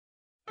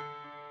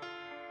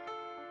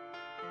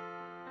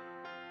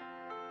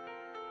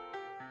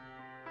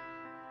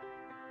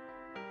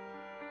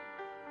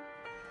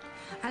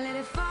I let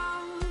it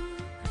fall,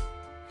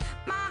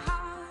 my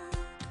heart.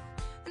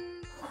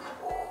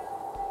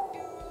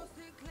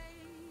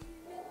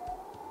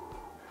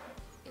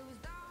 It was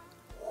dark,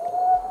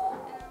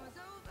 and I was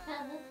over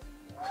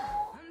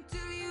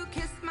until you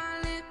kissed my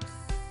lips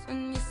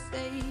and you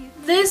said.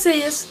 This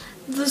is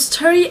the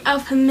story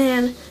of a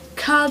man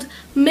called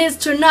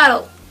Mr.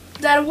 Nuttall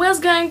that was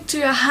going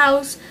to a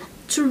house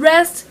to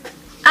rest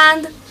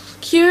and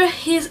cure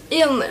his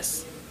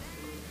illness.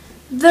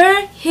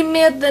 There he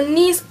met the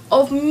niece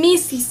of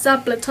Mrs.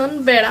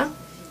 Stapleton, Vera,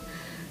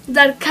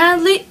 that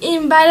kindly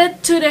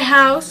invited to the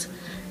house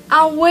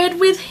and waited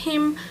with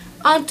him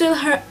until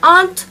her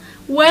aunt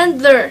went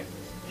there.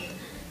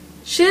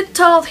 She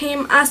told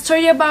him a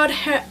story about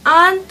her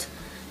aunt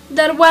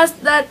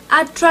that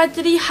a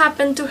tragedy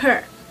happened to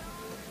her.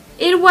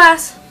 It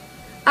was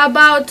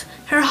about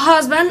her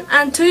husband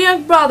and two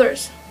young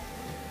brothers.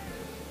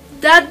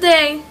 That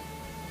day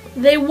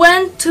they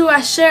went to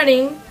a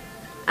shearing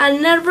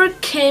and never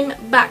came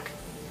back.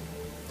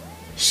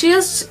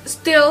 She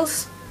still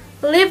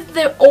left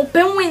the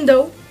open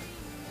window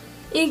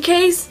in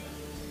case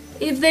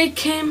if they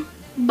came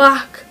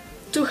back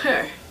to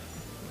her.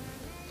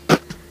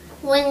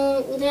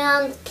 When the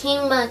aunt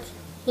came back,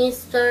 he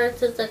started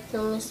to talk to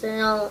Mr.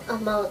 Null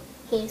about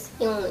his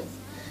illness,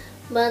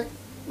 but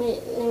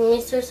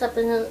Mr.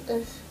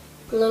 Stapleton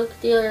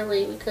looked the other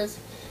way because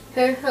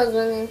her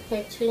husband and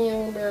her two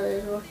young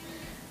brothers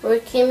were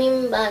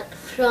coming back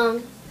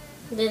from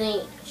the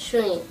day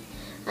shooting.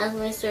 As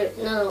Mr.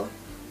 Null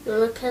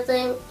looked at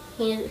them,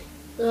 he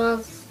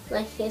was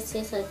like he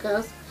sees a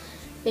ghost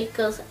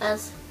because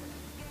as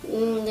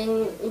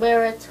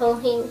Vera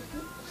told him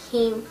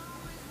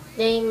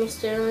they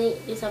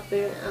mysteriously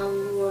disappeared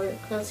and were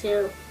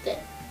considered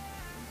dead.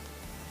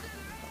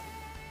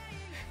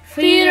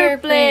 Theater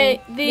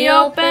play, The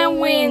Open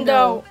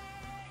Window.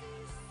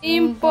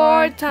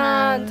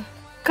 Important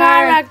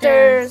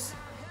characters.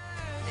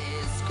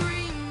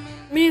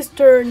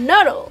 Mr.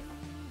 Nuttall,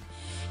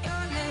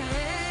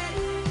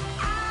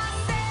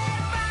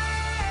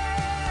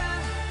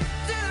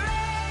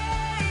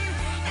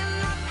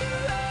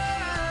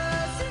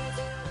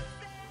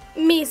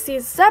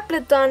 Mrs.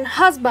 Stapleton,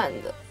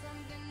 husband.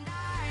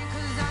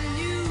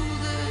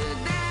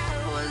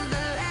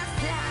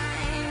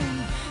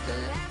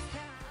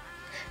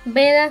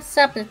 Vera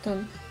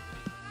Stapleton,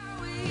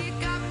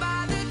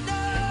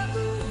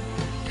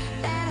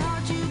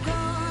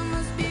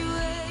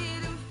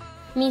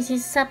 Mrs.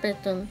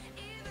 Stapleton.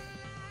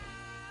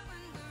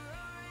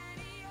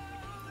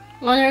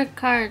 Other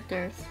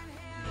characters: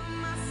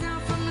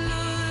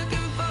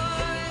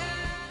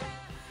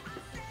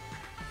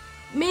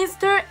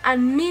 Mr.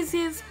 and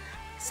Mrs.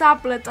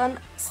 Stapleton's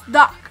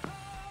dog.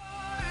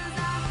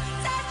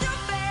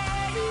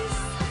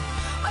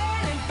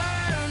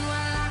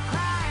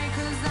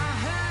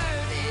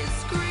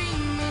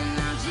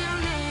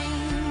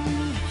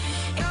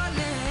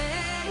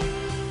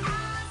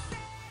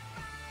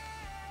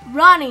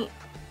 Ronnie,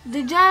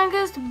 the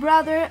youngest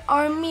brother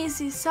of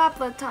Mrs.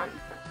 Stapleton.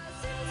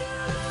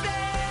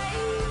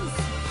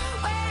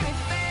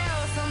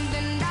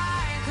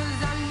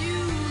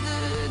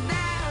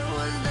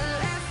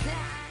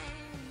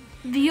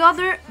 The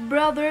other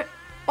brother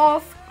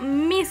of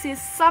Mrs.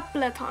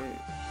 Stapleton.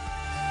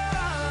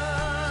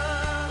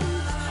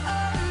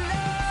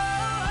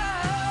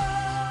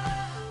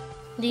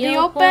 The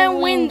Open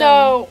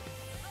Window.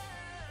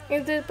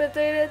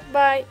 Interpreted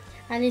by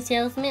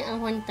Alicia Osme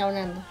and Juanita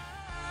Orlando.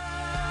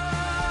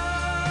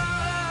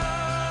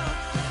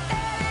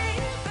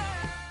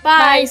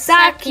 by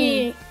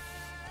Saki.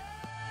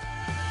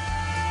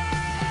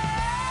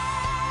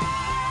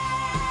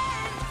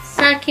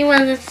 Saki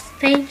was the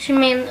stage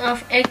name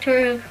of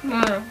Hector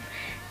Moro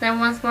that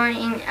was born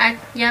in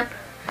Akyap,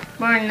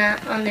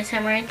 Borna on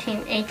December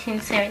 18,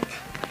 1870.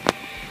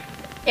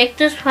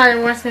 Hector's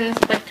father was an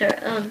inspector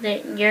of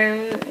the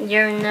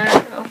Journal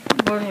of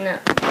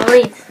Borna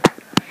Police.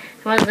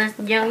 He was the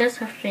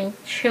youngest of 3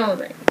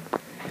 children.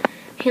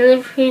 He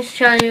lived his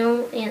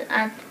childhood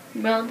at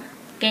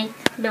Broadgate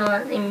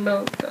Villa in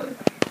Broughton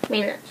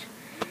Village,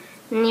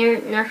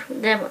 near North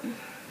Devon.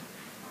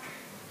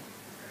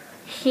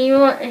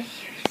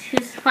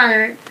 His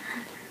father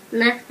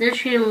left the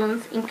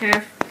children in care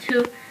of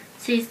 2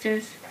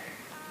 sisters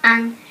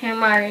and her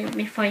mother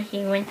before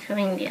he went to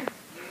India.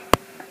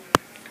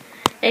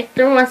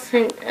 Hector was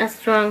a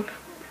strong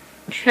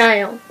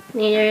child,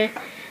 neither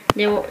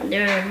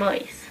their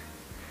boys.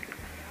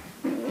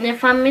 The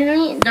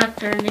family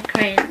doctor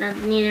declared that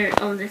neither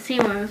of the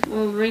siblings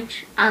would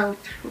reach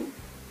adulthood.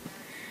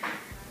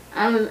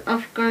 Out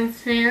of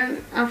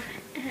concern of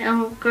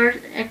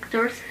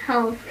Hector's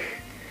health,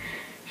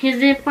 his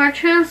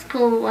departure to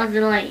school was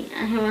delayed,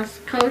 and he was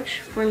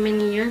coached for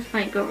many years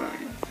by governors.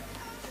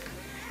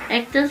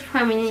 Hector's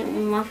family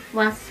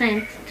was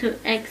sent to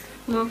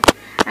Exmouth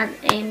at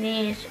the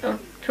age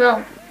of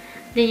 12,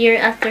 the year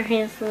after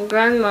his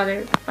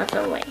grandmother passed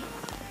away.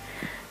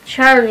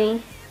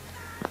 Charlie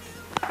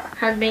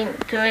had been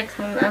to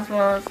Exmouth as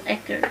well as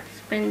Hector,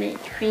 spent the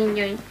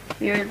 3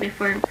 years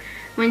before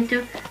went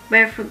to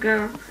Barefoot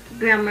Girls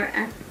Grammar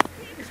at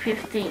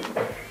 15.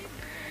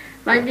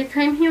 By the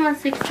time he was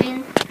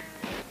 16,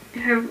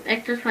 her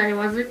actor's father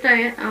was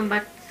retired and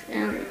was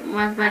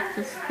back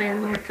to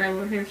spend more time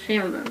with his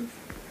children.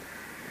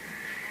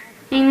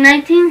 In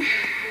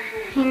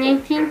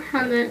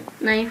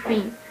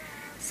 1893,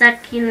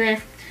 Saki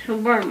left to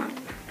Burma,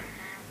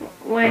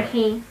 where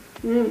he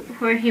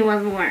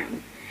was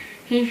born.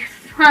 His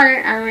father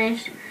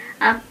arranged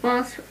a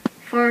post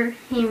for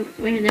him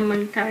with the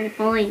military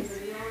police.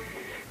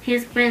 He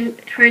spent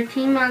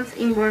 13 months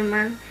in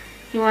Burma.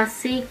 He was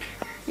sick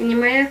on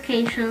numerous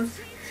occasions,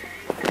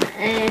 but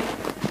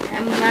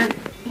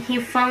he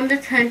found the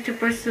time to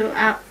pursue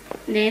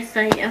the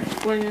study of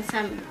Buddhism.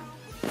 Examiner.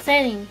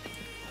 Setting: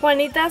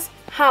 Juanita's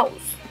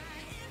house.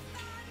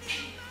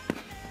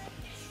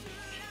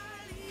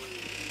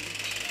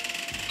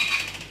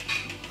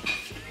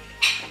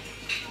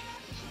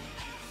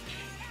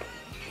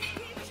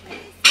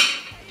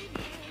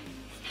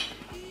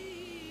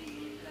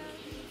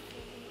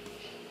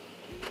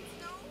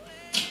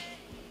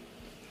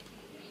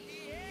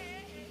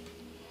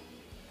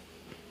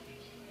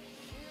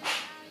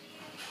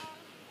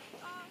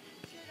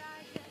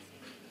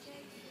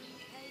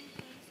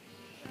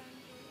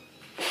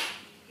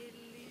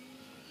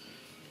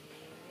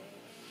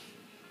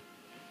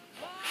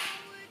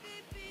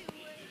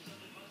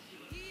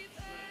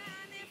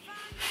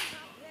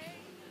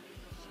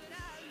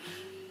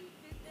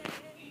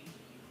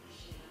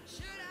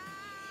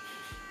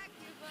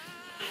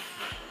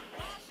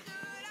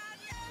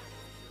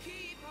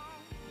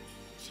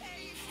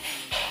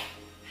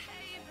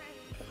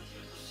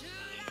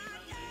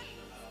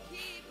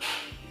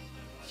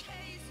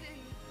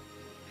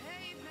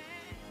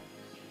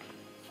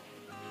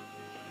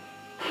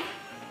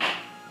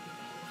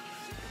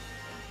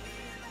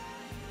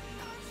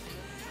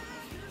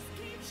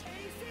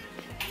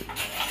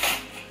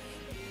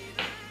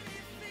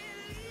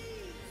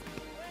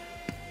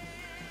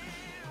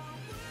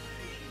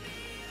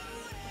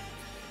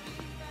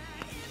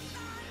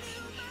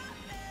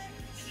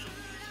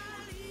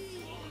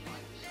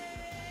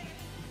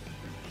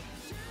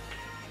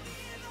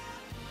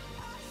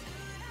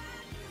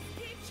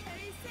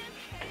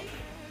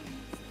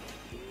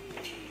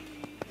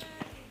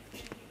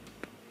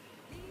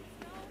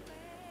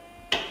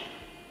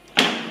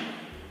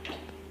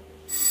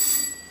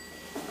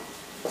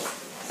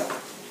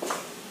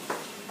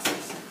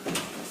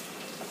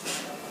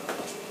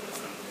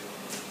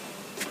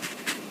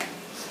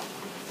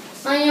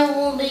 Maya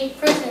will be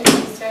present,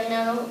 Mr.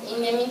 Nano.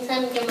 In the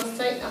meantime,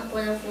 demonstrate and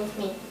put up with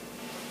me.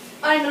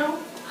 I know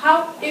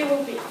how it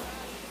will be.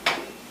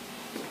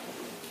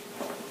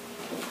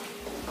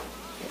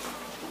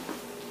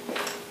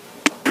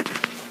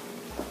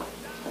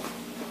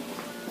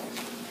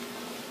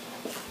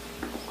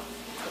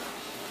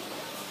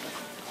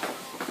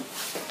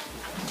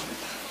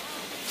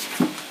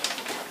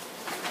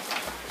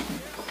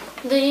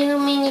 Do you know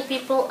many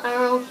people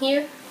around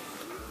here?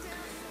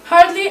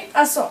 Hardly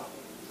a soul.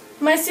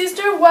 My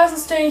sister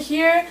was staying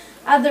here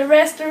at the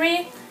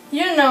rectory,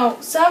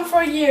 some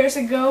 4 years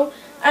ago,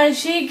 and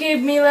she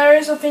gave me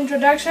letters of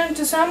introduction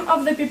to some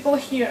of the people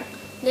here.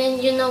 Then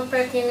you know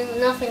practically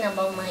nothing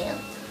about my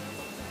aunt.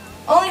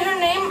 Only her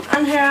name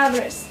and her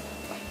address.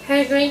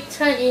 Her great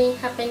tragedy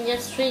happened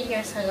just 3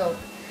 years ago.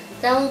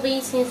 That will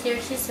be since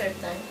your sister's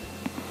time.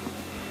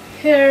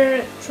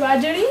 Her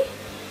tragedy?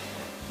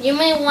 You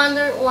may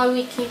wonder why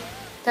we keep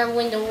that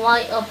window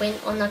wide open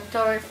on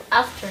October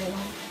afternoon.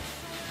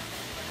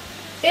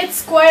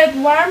 It's quite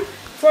warm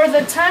for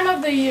the time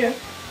of the year,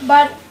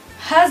 but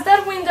has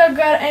that window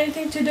got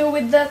anything to do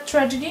with that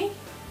tragedy?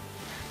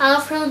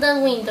 Out from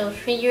that window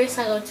 3 years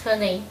ago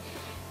today,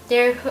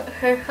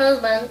 her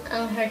husband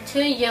and her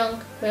 2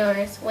 young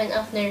brothers went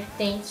off their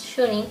days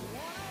shooting.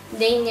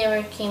 They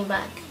never came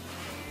back.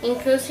 In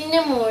crossing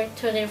the moor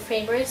to their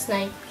favorite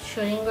snipe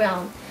shooting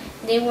ground,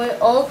 they were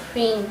all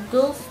 3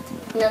 engulfed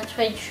in a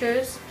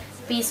treacherous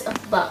piece of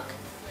bog.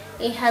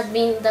 It had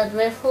been that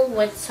dreadful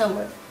wet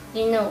summer,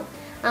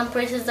 and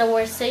places that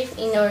were safe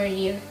in our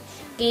year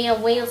gave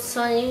away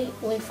suddenly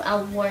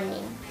without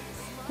warning.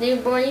 Their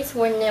bodies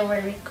were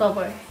never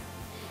recovered.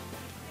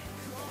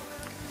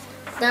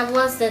 That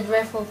was the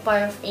dreadful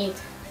part of it.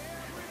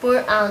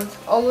 Poor aunt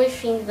always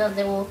thinks that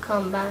they will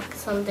come back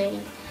someday,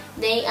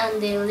 they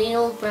and the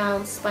little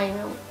brown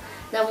spaniel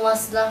that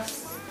was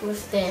lost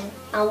with them,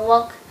 and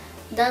walk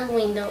that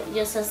window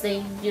just as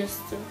they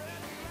used to.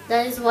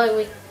 That is why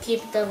we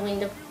keep the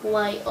window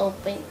wide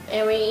open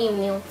every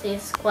evening till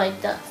it's quite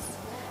dusk.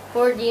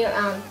 Poor dear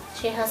aunt,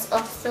 she has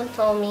often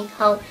told me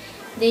how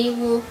they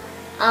would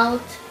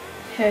out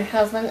her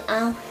husband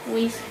and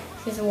with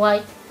his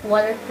white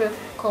waterproof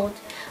coat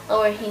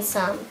over his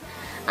arm,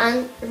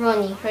 and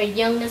Ronnie, her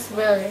youngest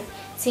brother,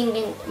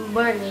 singing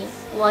 "Birdie,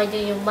 why do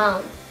you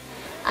bound?"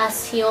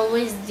 as he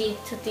always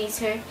did to tease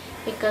her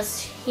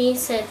because he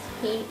said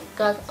he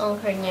got on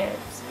her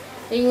nerves.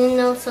 Do you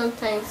know,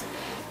 sometimes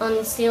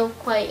on still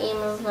quiet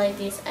evenings like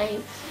this, I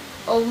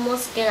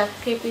almost get a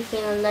creepy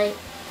feeling like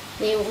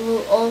they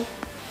will all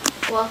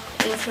walk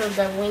in through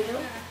the window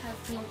has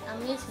been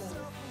amazing.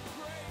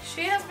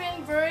 She has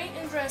been very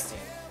interesting.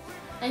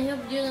 I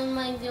hope you don't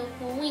mind the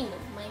open window.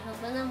 My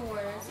husband and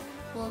Waters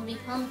will be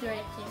home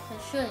directly for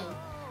shooting,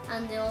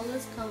 and they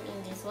always come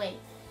in this way.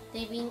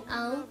 They've been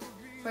out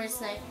for a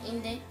snack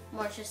in the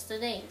marshes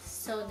today,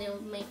 so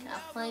they'll make a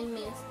fine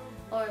meal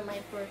over my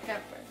poor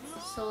carpet.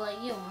 So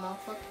like you,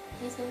 motherfucker,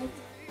 isn't it?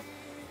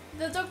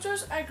 The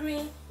doctors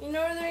agree in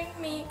ordering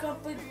me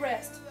complete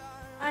rest,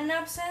 an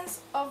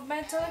absence of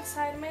mental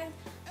excitement,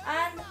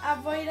 and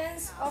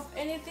avoidance of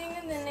anything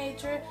in the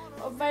nature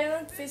of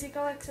violent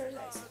physical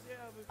exercise.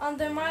 On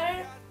the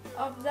matter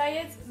of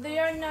diet, they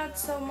are not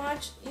so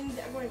much in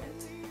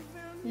agreement.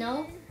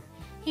 No?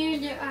 Here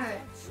they are,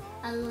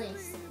 at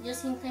least,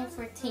 just in time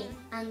for tea,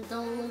 and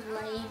don't look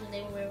like if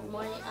they were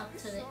more up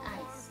to the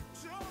eyes.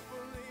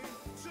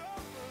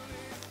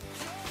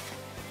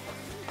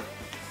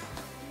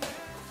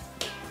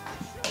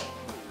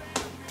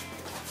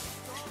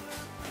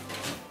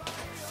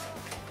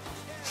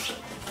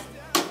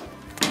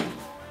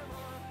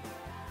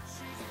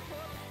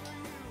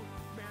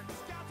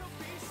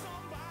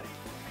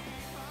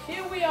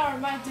 Here we are,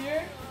 my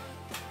dear.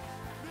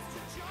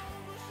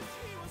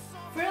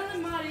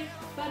 Fairly muddy,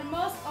 but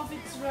most of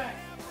it's dry.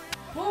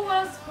 Who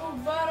was who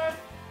butter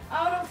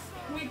out of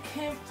we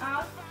came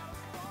out?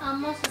 A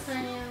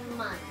Macedonian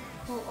man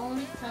who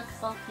only talked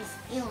about his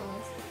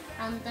illness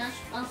and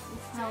dashed off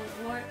without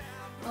a word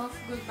of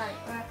goodbye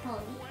or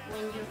apology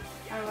when you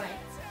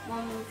arrived.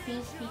 One would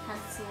think he had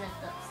seen a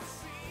ghost.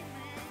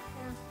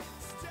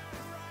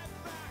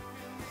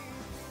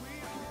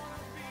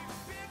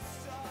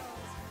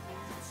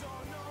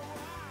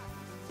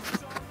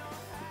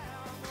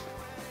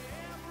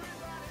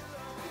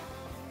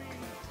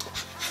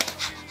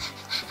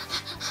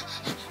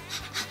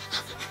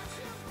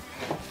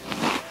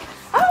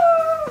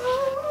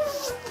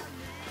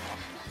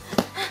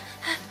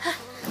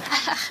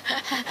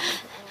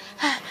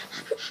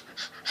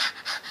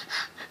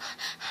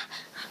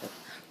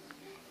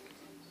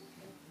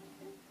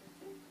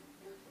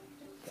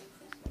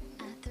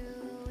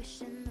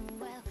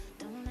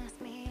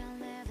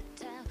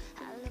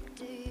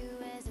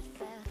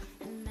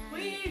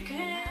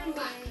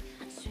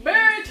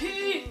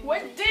 Bertie,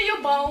 when do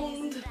you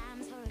bound?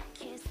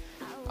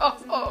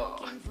 Oh.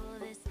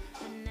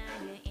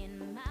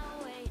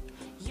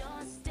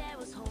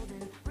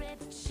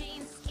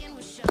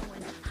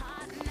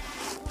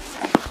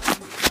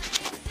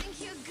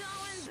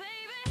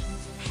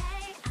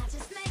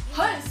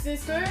 Hi,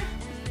 sister.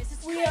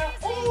 We are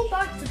all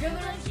back together.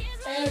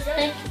 I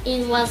think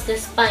it was the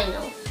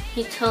spinal.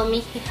 He told me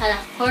he had a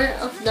herd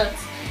of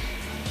dogs.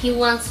 He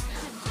once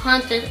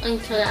hunted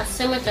into a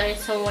cemetery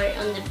somewhere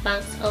on the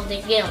banks of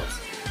the Gales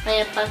by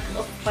a pack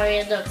of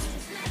pariah dogs,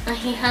 and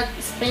he had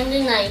spent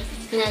the night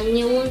in a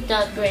new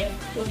dog grave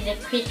with the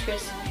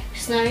creatures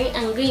snoring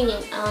and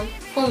grinning and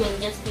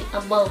foaming just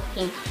above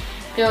him,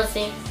 because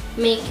they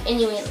make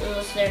enemies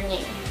lose their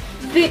name.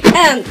 The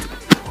end.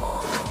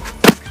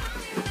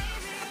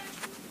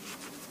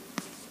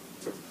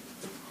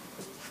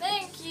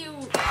 Thank you.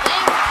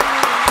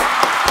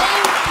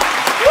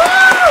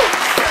 Woo!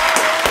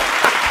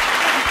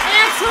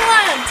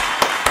 Excellent.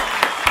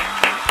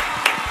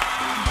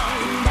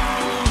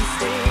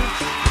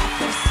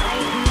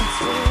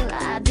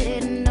 I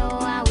didn't know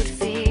I would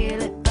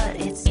feel it, but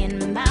it's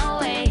in my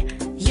way.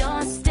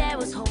 Your stare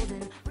was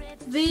holding.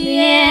 The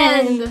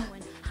end.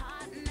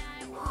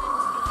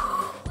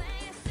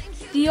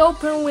 The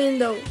Open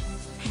Window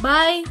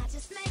by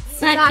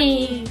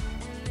Saki.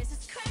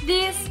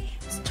 This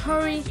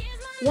story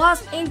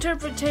was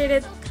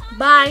interpreted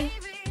by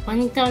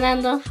Juanita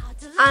Orlando.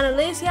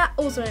 Alicia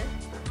Usman.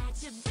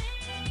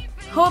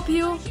 Hope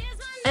you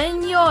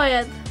enjoy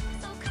it.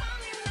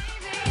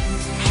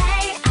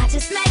 Hey, I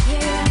just met you,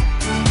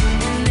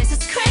 and this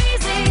is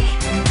crazy.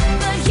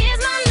 But here's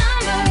my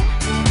number,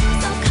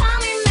 so call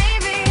me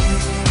maybe.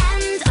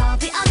 And all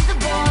the other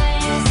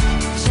boys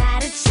try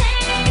to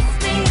chase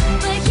me,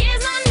 but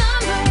here's my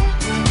number,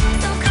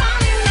 so call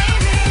me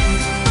maybe.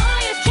 Before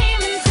you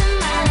came into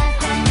my life,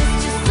 I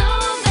missed you so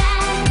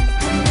bad.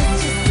 I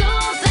missed you so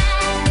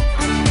bad.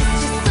 I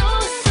missed you so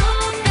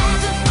bad.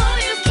 Before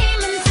you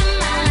came into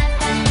my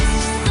life, I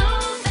missed you so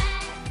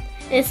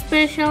bad.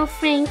 Special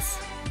thanks.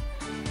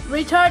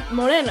 Richard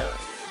Moreno,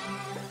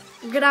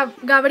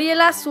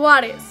 Gabriela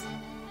Suárez,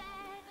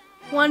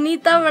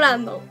 Juanita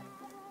Brando,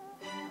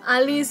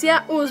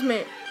 Alicia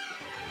Usme,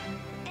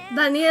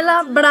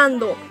 Daniela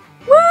Brando.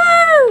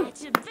 ¡Woo!